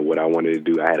know kind of what I wanted to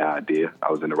do. I had an idea.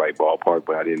 I was in the right ballpark,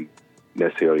 but I didn't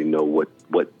necessarily know what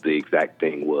the exact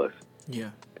thing was.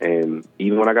 Yeah. And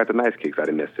even when I got the nice kicks, I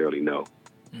didn't necessarily know.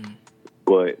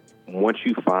 But once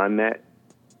you find that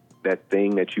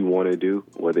thing that you want to do,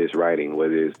 whether it's writing,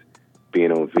 whether it's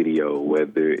being on video,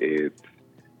 whether it's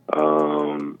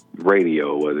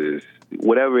radio, whether it's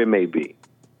whatever it may be,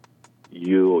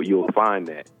 you'll find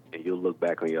that, and you'll look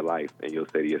back on your life and you'll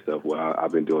say to yourself, well,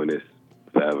 I've been doing this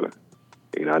forever.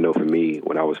 You know, I know for me,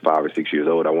 when I was 5 or 6 years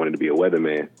old, I wanted to be a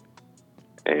weatherman.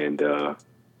 And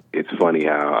it's funny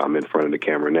how I'm in front of the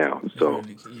camera now. So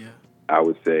I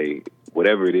would say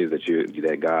whatever it is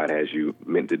that God has you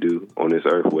meant to do on this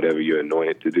earth, whatever you're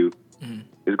anointed to do,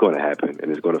 it's going to happen,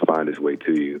 and it's going to find its way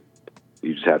to you.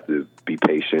 You just have to be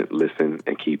patient, listen,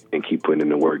 and keep putting in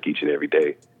the work each and every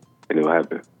day, and it'll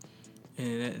happen.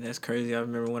 And that's crazy. I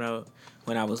remember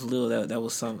when I was little, that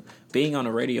was something. Being on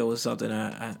the radio was something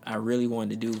I really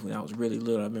wanted to do when I was really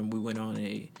little. I remember we went on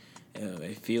a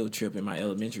field trip in my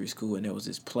elementary school, and there was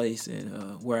this place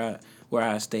where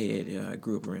I stayed at. I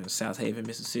grew up around South Haven,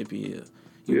 Mississippi.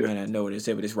 You might not know what it is,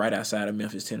 but it's right outside of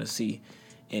Memphis, Tennessee.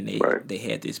 And they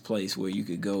had this place where you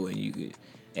could go and you could,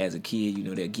 as a kid, you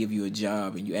know, they'll give you a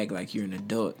job and you act like you're an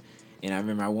adult. And I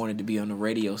remember I wanted to be on the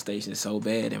radio station so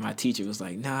bad, and my teacher was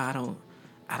like, "Nah,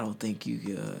 I don't think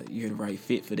you're the right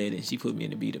fit for that." And she put me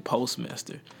in to be the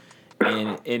postmaster.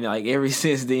 And like ever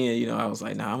since then, you know, I was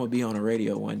like, "Nah, I'm gonna be on the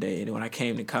radio one day." And when I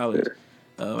came to college,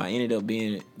 I ended up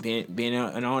being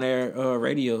an on-air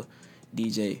radio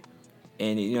DJ.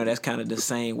 And you know, that's kind of the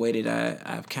same way that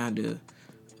I've kind of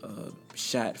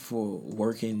shot for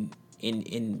working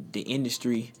in the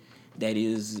industry that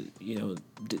is, you know,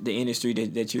 the industry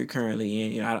that you're currently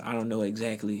in. You know, I don't know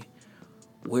exactly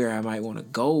where I might want to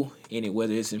go in it,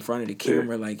 whether it's in front of the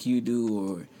camera like you do,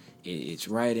 or it's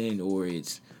writing, or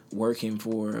it's working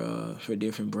for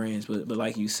different brands. But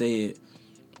like you said,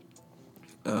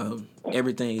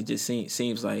 everything just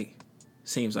seems like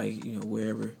you know,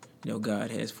 wherever, you know,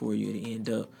 God has for you to end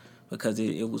up, because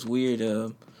it was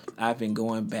weird. I've been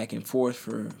going back and forth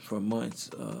for months.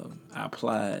 I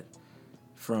applied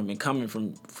coming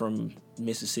from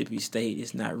Mississippi State.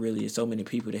 It's not really so many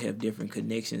people that have different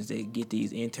connections that get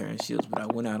these internships, but I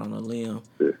went out on a limb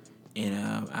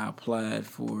and I applied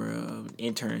for an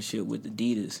internship with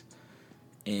Adidas.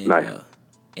 And nice.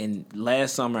 And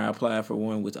last summer I applied for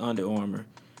one with Under Armour.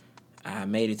 I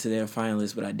made it to their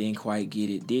finalists, but I didn't quite get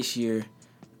it. This year,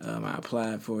 I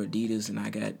applied for Adidas, and I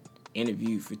got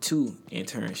interviewed for 2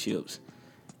 internships.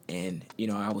 And you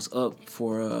know, I was up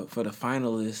for the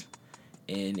finalists,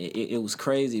 and it was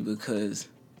crazy because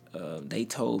they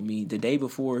told me the day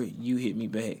before you hit me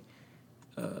back.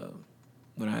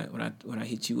 When I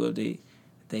hit you up, they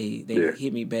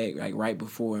hit me back like right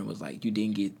before and was like,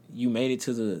 you made it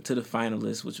to the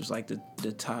finalists, which was like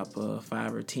the top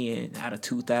 5 or 10 out of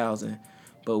 2,000,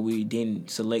 but we didn't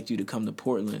select you to come to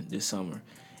Portland this summer.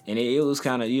 And it was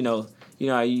kind of, you know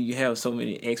how you have so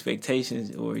many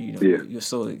expectations, or you know, you're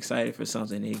so excited for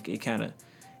something. It kind of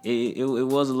it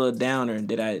was a little downer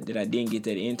that I didn't get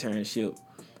that internship.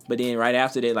 But then right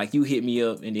after that, like, you hit me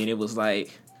up, and then it was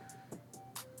like,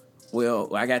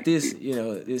 well, I got this, you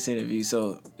know, this interview.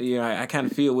 So, you know, I kind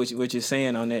of feel what you're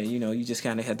saying on that. You know, you just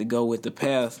kind of have to go with the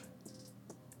path.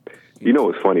 You know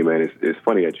what's funny, man? It's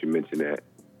funny that you mentioned that.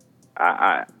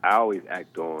 I always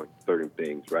act on certain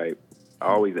things, right? I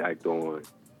always act on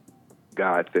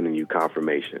God sending you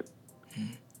confirmation.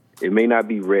 It may not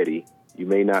be ready. You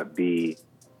may not be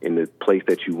in the place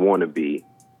that you want to be,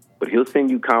 but he'll send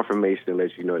you confirmation and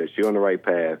let you know that you're on the right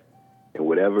path, and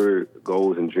whatever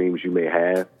goals and dreams you may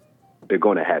have, they're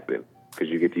going to happen because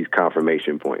you get these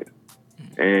confirmation points.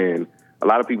 And a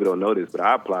lot of people don't know this, but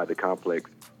I applied to Complex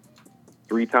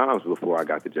 3 times before I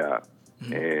got the job.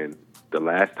 And the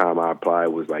last time I applied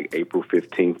was like April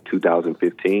 15th,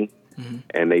 2015.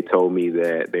 And they told me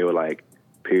that they were like,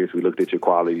 "Pierce, we looked at your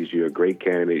qualities. You're a great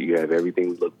candidate. You have everything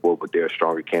we look for, but there are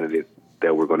stronger candidates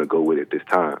that we're going to go with at this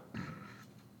time."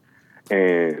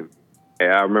 And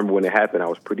I remember when it happened, I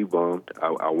was pretty bummed.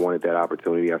 I wanted that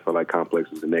opportunity. I felt like Complex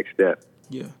was the next step.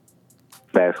 Yeah.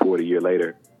 Fast forward a year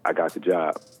later, I got the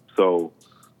job. So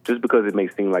just because it may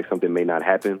seem like something may not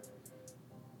happen,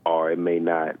 or it may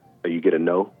not, or you get a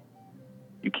no,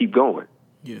 you keep going.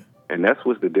 Yeah. And that's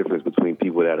what's the difference between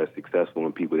people that are successful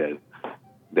and people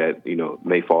that you know,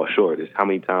 may fall short. Is how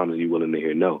many times are you willing to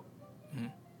hear no?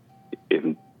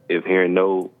 If hearing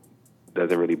no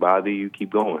doesn't really bother you, keep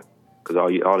going. Because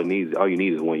all you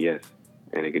need is one yes,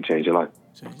 and it can change your life.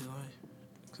 Change your life,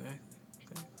 exactly.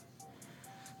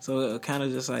 So kind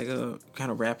of just like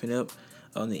kind of wrapping up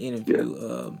on the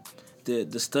interview.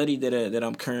 The study that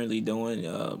I'm currently doing,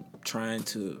 trying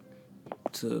to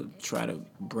to try to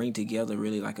bring together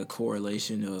really like a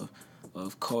correlation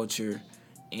of culture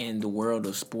and the world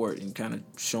of sport, and kind of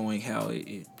showing how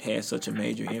it has such a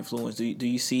major influence. Do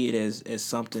you see it as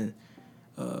something,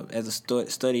 as a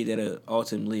study that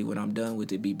ultimately, when I'm done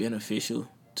with it, be beneficial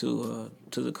to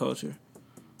the culture?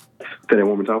 Say that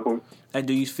one more time for me.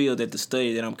 Do you feel that the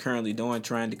study that I'm currently doing,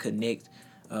 trying to connect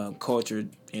culture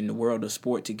and the world of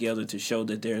sport together to show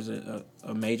that there's a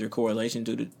major correlation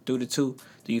through the two,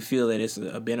 do you feel that it's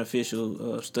a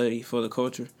beneficial study for the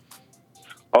culture?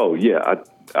 Oh yeah,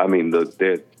 I mean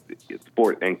the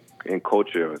sport and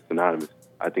culture are synonymous.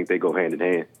 I think they go hand in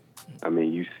hand. I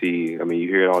mean you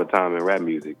hear it all the time in rap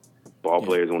music. Ball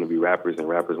players want to be rappers and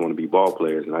rappers want to be ball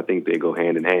players, and I think they go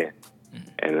hand in hand.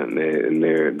 And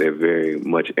they're very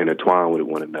much intertwined with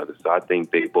one another. So I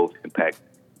think they both impact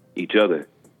each other.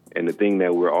 And the thing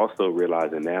that we're also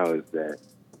realizing now is that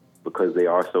because they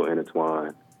are so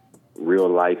intertwined, real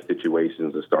life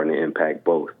situations are starting to impact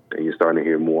both. And you're starting to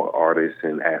hear more artists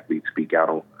and athletes speak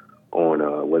out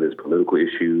on whether it's political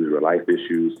issues, real life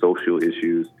issues, social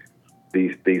issues.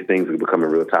 These things are becoming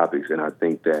real topics, and I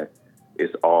think that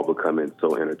it's all becoming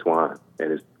so intertwined,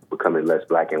 and it's becoming less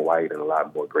black and white and a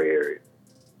lot more gray areas.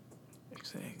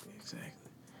 Exactly.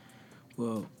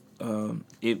 Well,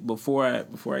 before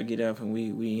I get up and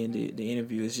we end the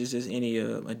interview, is just any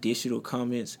additional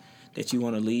comments that you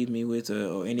want to leave me with,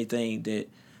 or anything that,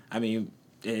 I mean,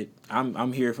 that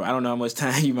I'm here for. I don't know how much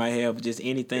time you might have, but just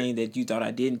anything that you thought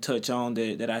I didn't touch on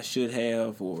that I should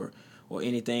have, or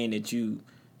anything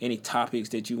any topics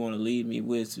that you want to leave me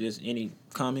with, just any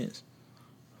comments.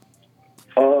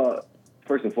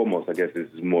 First and foremost, I guess this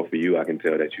is more for you. I can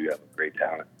tell that you have a great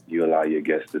talent. You allow your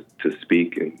guests to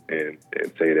speak and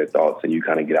say their thoughts, and you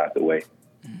kind of get out the way.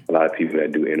 A lot of people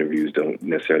that do interviews don't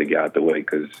necessarily get out the way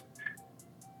because,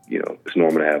 it's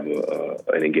normal to have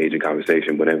an engaging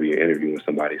conversation. Whenever you're interviewing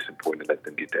somebody, it's important to let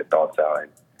them get their thoughts out.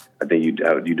 And I think you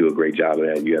do a great job of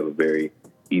that. You have a very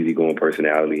easygoing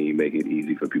personality, and you make it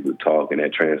easy for people to talk, and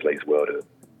that translates well to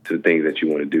the things that you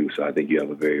want to do. So I think you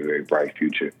have a very, very bright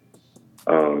future.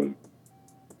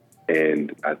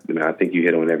 And I think you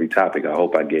hit on every topic. I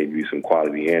hope I gave you some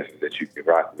quality answers that you can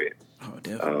rock with. Oh,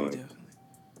 definitely.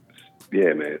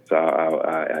 Yeah, man.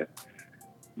 So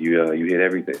you hit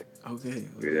everything. Okay.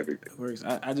 You hit everything. It works.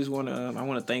 I just want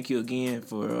to thank you again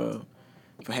for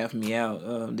having me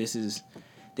out. This is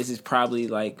probably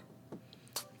like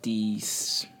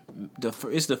it's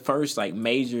the first like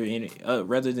major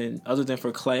other than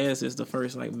for class, it's the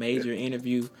first like major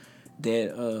interview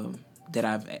that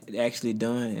I've actually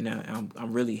done, and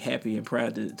I'm really happy and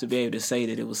proud to be able to say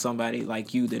that it was somebody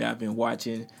like you that I've been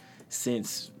watching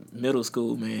since middle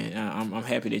school, man. I'm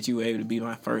happy that you were able to be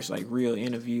my first like real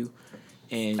interview,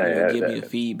 and give me the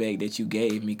feedback that you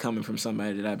gave me, coming from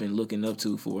somebody that I've been looking up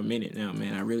to for a minute now,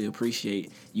 man. I really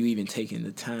appreciate you even taking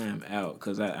the time out,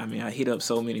 because I hit up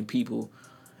so many people.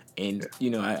 And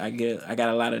I got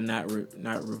a lot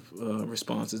of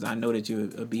responses. I know that you're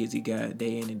a busy guy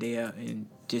day in and day out, and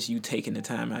just you taking the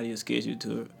time out of your schedule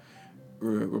to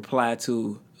reply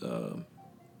to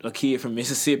a kid from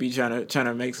Mississippi trying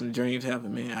to make some dreams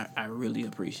happen, man. I really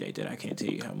appreciate that. I can't tell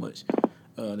you how much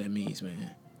that means,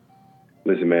 man.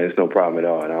 Listen, man, it's no problem at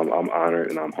all, and I'm honored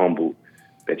and I'm humbled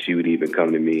that you would even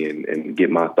come to me and get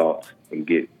my thoughts and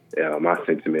get my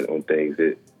sentiment on things.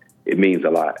 It means a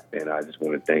lot, and I just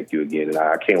want to thank you again. And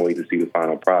I can't wait to see the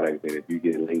final product. And if you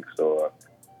get links or,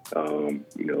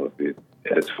 if it's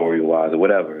editorial-wise or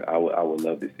whatever, I would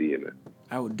love to see it, man.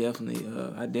 I would definitely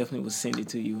will send it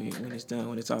to you when it's done,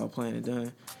 when it's all planned and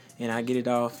done, and I get it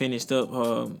all finished up.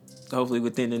 Hopefully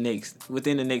within the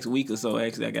next week or so.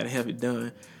 Actually, I gotta have it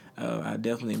done. I'll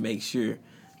definitely make sure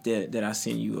that I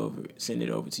send it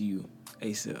over to you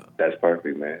ASAP. That's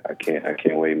perfect, man. I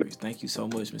can't wait, man. Thank you so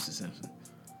much, Mr. Simpson.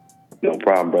 No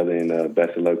problem, brother, and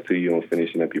best of luck to you on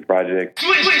finishing up your project.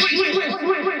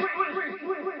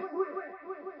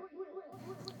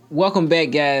 Welcome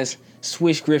back, guys.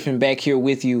 Swish Griffin back here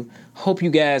with you. Hope you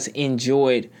guys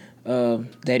enjoyed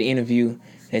that interview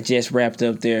that just wrapped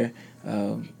up there.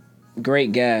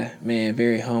 Great guy, man,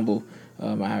 very humble.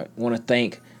 I want to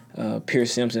thank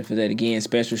Pierce Simpson for that again.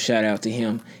 Special shout out to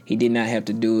him. He did not have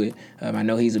to do it. I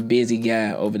know he's a busy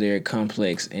guy over there at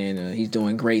Complex, and he's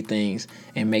doing great things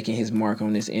and making his mark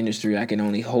on this industry. I can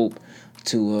only hope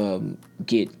to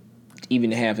get even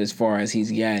to have as far as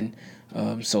he's gotten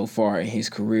so far in his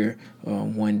career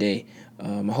one day.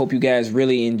 I hope you guys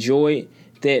really enjoyed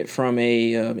that from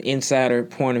a insider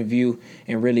point of view,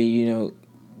 and really,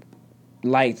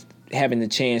 liked having the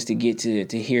chance to get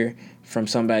to hear from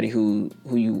somebody who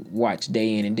you watch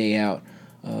day in and day out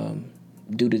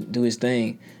do his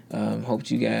thing. Hope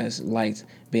you guys liked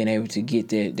being able to get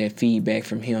that feedback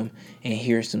from him and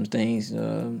hear some things,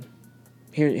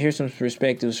 hear some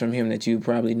perspectives from him that you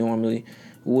probably normally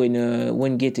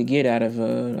wouldn't get out of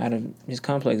his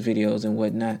complex videos and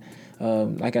whatnot.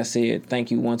 Like I said,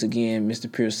 thank you once again,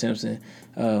 Mr. Pierce Simpson,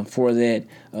 for that.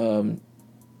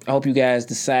 I hope you guys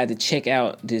decide to check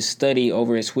out this study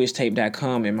over at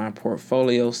swishtape.com in my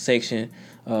portfolio section.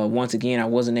 Once again, I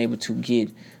wasn't able to get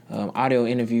audio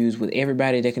interviews with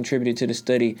everybody that contributed to the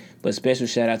study, but special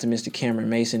shout out to Mr. Cameron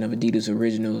Mason of Adidas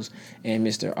Originals and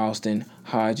Mr. Austin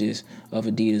Hodges of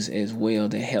Adidas as well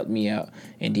that helped me out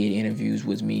and did interviews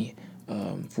with me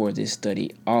for this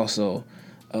study also.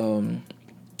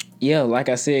 Yeah, like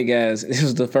I said, guys, this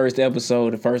was the first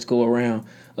episode, the first go around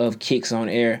of Kicks on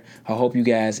Air. I hope you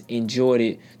guys enjoyed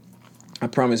it. I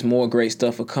promise more great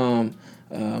stuff will come.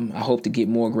 I hope to get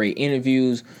more great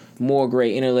interviews, more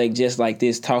great intellect just like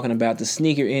this, talking about the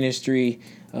sneaker industry,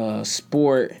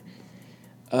 sport,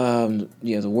 the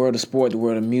world of sport, the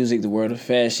world of music, the world of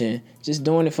fashion. Just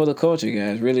doing it for the culture,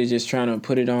 guys. Really just trying to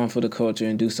put it on for the culture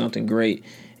and do something great.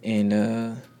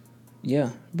 And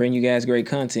bring you guys great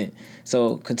content.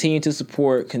 So continue to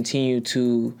support, continue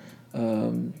to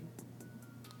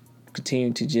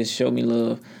just show me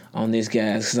love on this,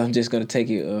 guys, because I'm just gonna take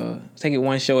it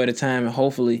one show at a time, and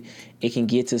hopefully it can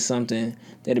get to something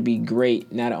that'll be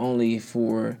great, not only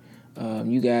for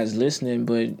you guys listening,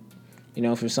 but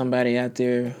for somebody out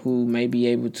there who may be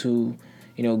able to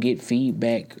get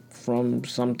feedback from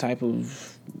some type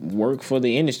of work for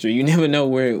the industry. You never know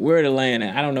where to land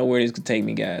at. I don't know where this could take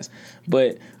me, guys,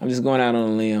 but I'm just going out on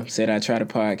a limb. Said I try the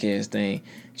podcast thing,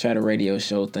 try the radio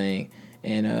show thing,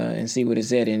 and see what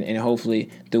it's at, and hopefully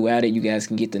throughout it you guys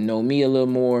can get to know me a little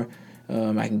more.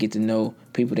 I can get to know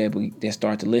people that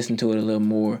start to listen to it a little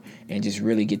more, and just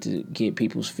really get to get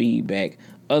people's feedback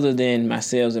other than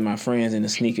myself and my friends in the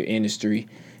sneaker industry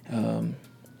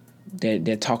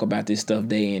that talk about this stuff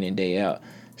day in and day out.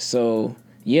 So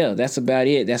yeah, that's about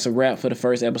it. That's a wrap for the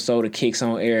first episode of Kicks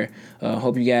on Air.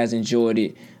 Hope you guys enjoyed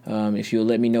it. If you'll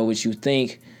let me know what you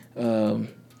think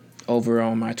over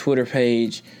on my Twitter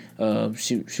page,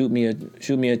 shoot me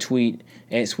a tweet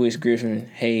at Swish Griffin.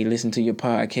 Hey, listen to your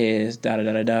podcast.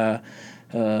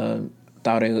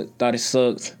 Thought it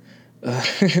sucked.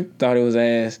 Thought it was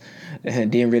ass.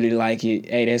 Didn't really like it.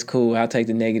 Hey, that's cool. I'll take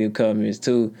the negative comments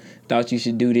too. Thought you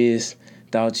should do this.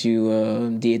 Thought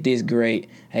you did this great.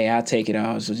 Hey, I'll take it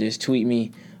all. So just tweet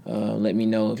me. Let me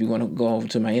know if you want to go over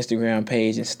to my Instagram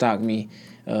page and stalk me.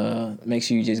 Make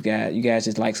sure you guys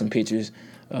just like some pictures.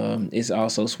 It's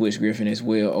also Swish Griffin as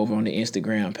well over on the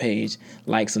Instagram page.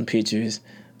 Like some pictures.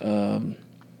 Do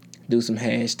some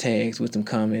hashtags with some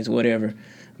comments, whatever.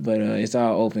 But it's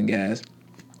all open, guys.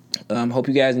 Hope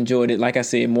you guys enjoyed it. Like I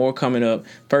said, more coming up.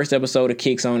 First episode of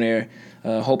Kicks on Air.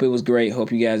 Hope it was great.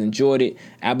 Hope you guys enjoyed it.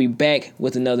 I'll be back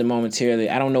with another momentarily.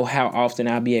 I don't know how often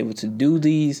I'll be able to do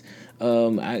these.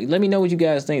 Let me know what you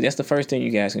guys think. That's the first thing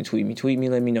you guys can tweet me. Tweet me.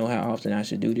 Let me know how often I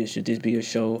should do this. Should this be a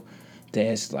show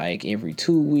that's like every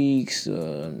 2 weeks,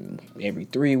 every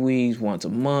 3 weeks, once a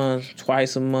month,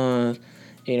 twice a month?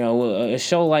 A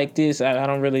show like this, I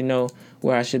don't really know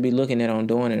where I should be looking at on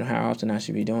doing it and how often I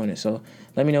should be doing it. So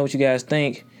let me know what you guys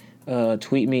think.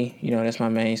 Tweet me. That's my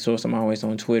main source. I'm always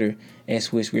on Twitter at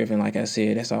Swish Griffin. Like I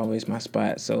said, that's always my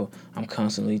spot. So I'm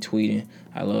constantly tweeting.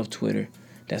 I love Twitter.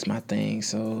 That's my thing.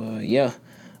 So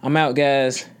I'm out,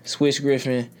 guys. Swish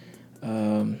Griffin.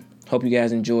 Hope you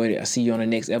guys enjoyed it. I'll see you on the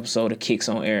next episode of Kicks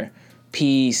on Air.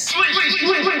 Peace.